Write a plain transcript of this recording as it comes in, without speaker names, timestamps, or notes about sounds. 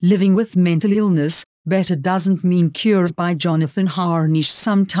Living with mental illness, better doesn't mean cured by Jonathan Harnisch.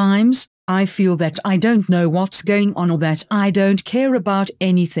 Sometimes, I feel that I don't know what's going on or that I don't care about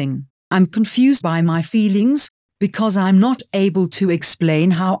anything. I'm confused by my feelings, because I'm not able to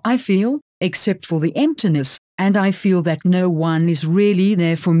explain how I feel, except for the emptiness, and I feel that no one is really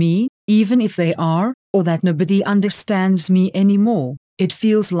there for me, even if they are, or that nobody understands me anymore. It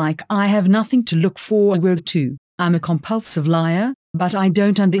feels like I have nothing to look forward to. I'm a compulsive liar, but I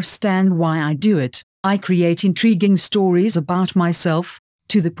don't understand why I do it. I create intriguing stories about myself,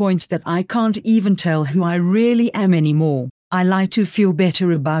 to the point that I can't even tell who I really am anymore. I lie to feel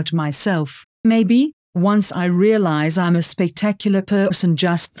better about myself. Maybe, once I realize I'm a spectacular person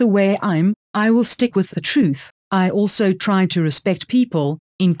just the way I will stick with the truth. I also try to respect people,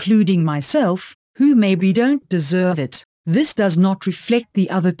 including myself, who maybe don't deserve it. This does not reflect the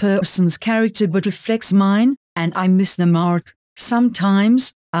other person's character but reflects mine, and I miss the mark,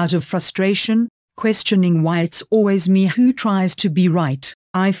 sometimes, out of frustration, questioning why it's always me who tries to be right.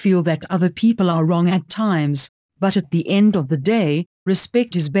 I feel that other people are wrong at times, but at the end of the day,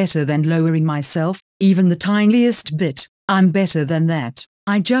 respect is better than lowering myself, even the tiniest bit. I'm better than that.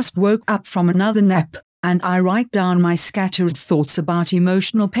 I just woke up from another nap, and I write down my scattered thoughts about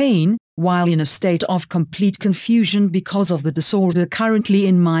emotional pain, while in a state of complete confusion because of the disorder currently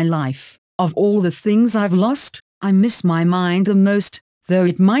in my life. Of all the things I've lost, I miss my mind the most, though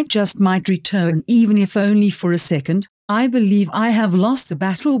it might return even if only for a second. I believe I have lost the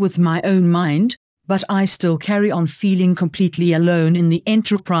battle with my own mind, but I still carry on feeling completely alone in the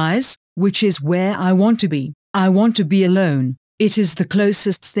enterprise, which is where I want to be. I want to be alone. It is the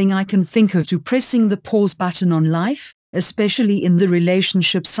closest thing I can think of to pressing the pause button on life, especially in the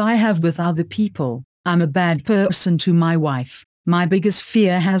relationships I have with other people. I'm a bad person to my wife. My biggest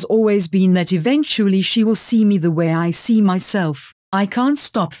fear has always been that eventually she will see me the way I see myself. I can't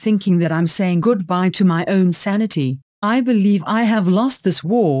stop thinking that I'm saying goodbye to my own sanity. I believe I have lost this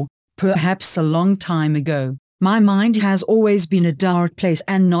war, perhaps a long time ago. My mind has always been a dark place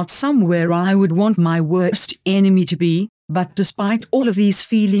and not somewhere I would want my worst enemy to be, but despite all of these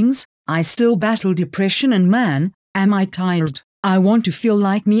feelings, I still battle depression and man, am I tired. I want to feel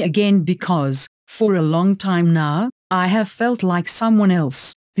like me again because, for a long time now, I have felt like someone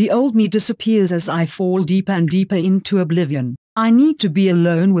else. The old me disappears as I fall deeper and deeper into oblivion. I need to be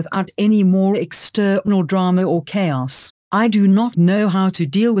alone without any more external drama or chaos. I do not know how to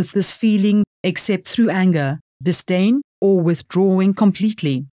deal with this feeling, except through anger, disdain, or withdrawing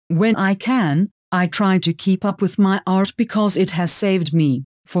completely. When I can, I try to keep up with my art because it has saved me.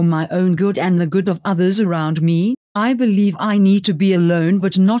 For my own good and the good of others around me, I believe I need to be alone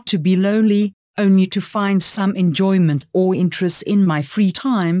but not to be lonely, only to find some enjoyment or interest in my free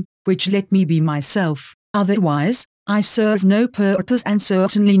time, which let me be myself. Otherwise, I serve no purpose and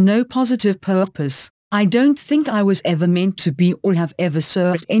certainly no positive purpose. I don't think I was ever meant to be or have ever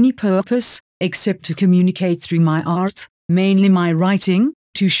served any purpose, except to communicate through my art, mainly my writing,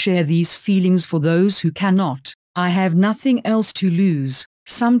 to share these feelings for those who cannot. I have nothing else to lose.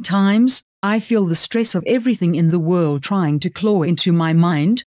 Sometimes, I feel the stress of everything in the world trying to claw into my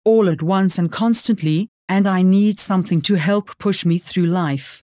mind, all at once and constantly, and I need something to help push me through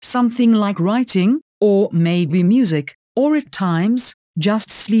life. Something like writing, or maybe music, or at times,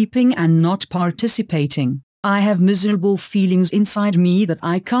 just sleeping and not participating. I have miserable feelings inside me that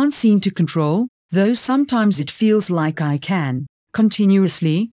I can't seem to control, though sometimes it feels like I can.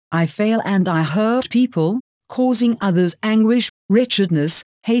 Continuously, I fail and I hurt people, causing others anguish, wretchedness,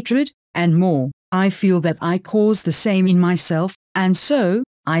 hatred, and more. I feel that I cause the same in myself, and so,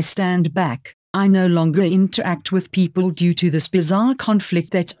 I stand back. I no longer interact with people due to this bizarre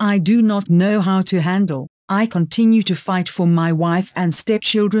conflict that I do not know how to handle. I continue to fight for my wife and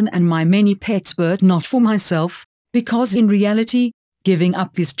stepchildren and my many pets but not for myself, because in reality, giving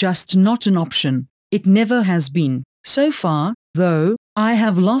up is just not an option. It never has been. So far, though, I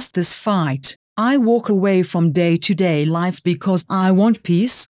have lost this fight. I walk away from day-to-day life because I want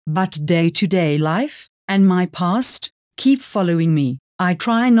peace, but day-to-day life, and my past, keep following me. I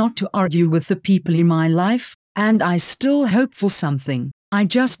try not to argue with the people in my life, and I still hope for something. I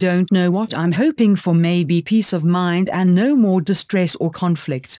just don't know what I'm hoping for. Maybe peace of mind and no more distress or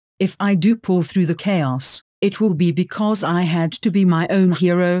conflict. If I do pull through the chaos, it will be because I had to be my own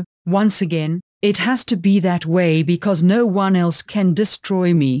hero. Once again, it has to be that way because no one else can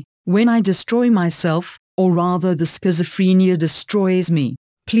destroy me. When I destroy myself, or rather the schizophrenia destroys me,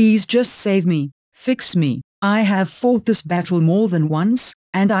 please just save me, fix me. I have fought this battle more than once,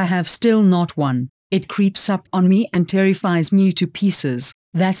 and I have still not won. It creeps up on me and terrifies me to pieces.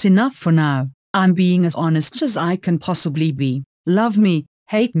 That's enough for now. I'm being as honest as I can possibly be. Love me,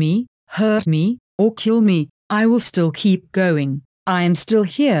 hate me, hurt me, or kill me, I will still keep going. I am still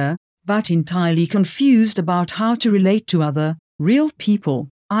here, but entirely confused about how to relate to other, real people.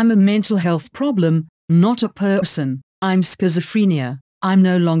 I'm a mental health problem, not a person. I'm schizophrenia. I'm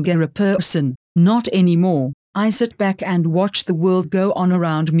no longer a person, not anymore. I sit back and watch the world go on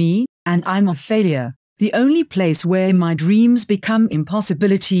around me, and I'm a failure. The only place where my dreams become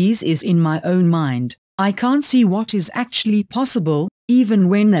impossibilities is in my own mind. I can't see what is actually possible, even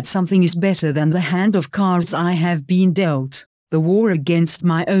when that something is better than the hand of cards I have been dealt. The war against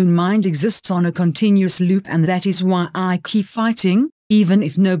my own mind exists on a continuous loop, and that is why I keep fighting, even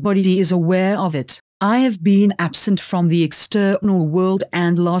if nobody is aware of it. I have been absent from the external world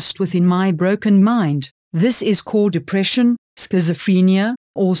and lost within my broken mind. This is called depression, schizophrenia,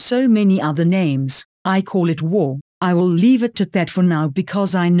 or so many other names. I call it war. I will leave it at that for now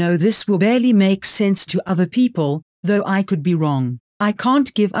because I know this will barely make sense to other people, though I could be wrong. I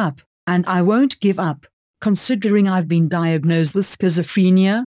can't give up, and I won't give up, considering I've been diagnosed with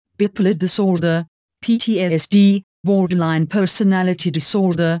schizophrenia, bipolar disorder, PTSD, borderline personality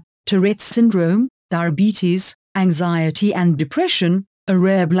disorder, Tourette syndrome, diabetes, anxiety and depression, a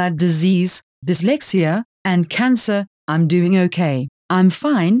rare blood disease, dyslexia, and cancer. I'm doing okay. I'm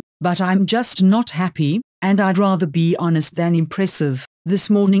fine, but I'm just not happy, and I'd rather be honest than impressive. This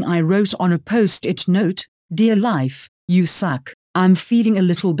morning I wrote on a post-it note, "Dear life, you suck." I'm feeling a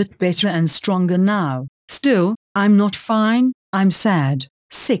little bit better and stronger now. Still, I'm not fine. I'm sad,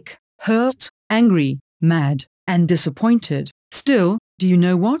 sick, hurt, angry, mad, and disappointed. Still, do you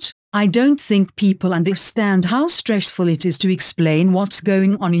know what? I don't think people understand how stressful it is to explain what's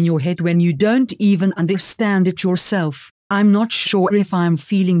going on in your head when you don't even understand it yourself. I'm not sure if I'm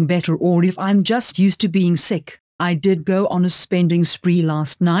feeling better or if I'm just used to being sick. I did go on a spending spree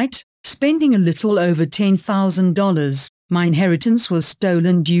last night, spending a little over $10,000. My inheritance was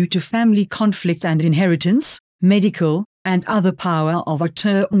stolen due to family conflict and inheritance, medical, and other power of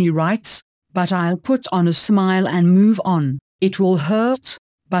attorney rights, but I'll put on a smile and move on. It will hurt,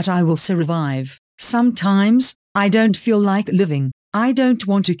 but I will survive. Sometimes, I don't feel like living. I don't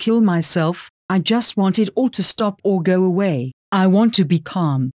want to kill myself. I just want it all to stop or go away. I want to be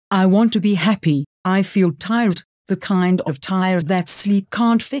calm. I want to be happy. I feel tired, the kind of tired that sleep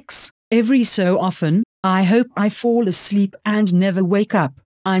can't fix. Every so often, I hope I fall asleep and never wake up.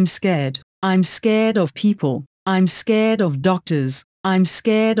 I'm scared. I'm scared of people. I'm scared of doctors. I'm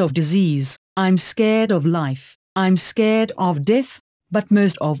scared of disease. I'm scared of life. I'm scared of death. But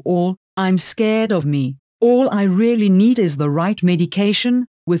most of all, I'm scared of me. All I really need is the right medication,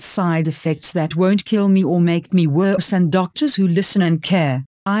 with side effects that won't kill me or make me worse, and doctors who listen and care.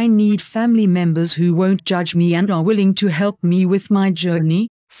 I need family members who won't judge me and are willing to help me with my journey,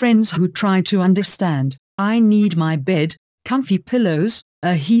 friends who try to understand. I need my bed, comfy pillows,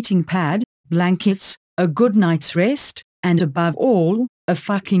 a heating pad, blankets, a good night's rest, and above all, a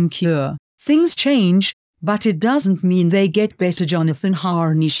fucking cure. Things change, but it doesn't mean they get better. Jonathan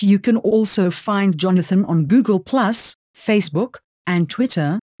Harnisch. You can also find Jonathan on Google+, Facebook, and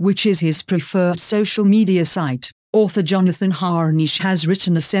Twitter, which is his preferred social media site. Author Jonathan Harnisch has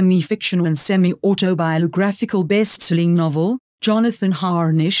written a semi-fictional and semi-autobiographical best-selling novel, Jonathan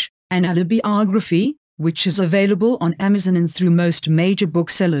Harnisch, an autobiography, which is available on Amazon and through most major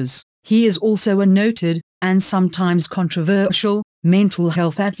booksellers. He is also a noted, and sometimes controversial, mental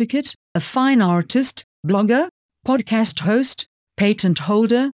health advocate, a fine artist, blogger, podcast host, patent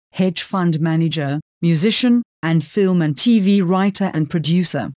holder, hedge fund manager, musician, and film and TV writer and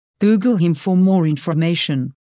producer. Google him for more information.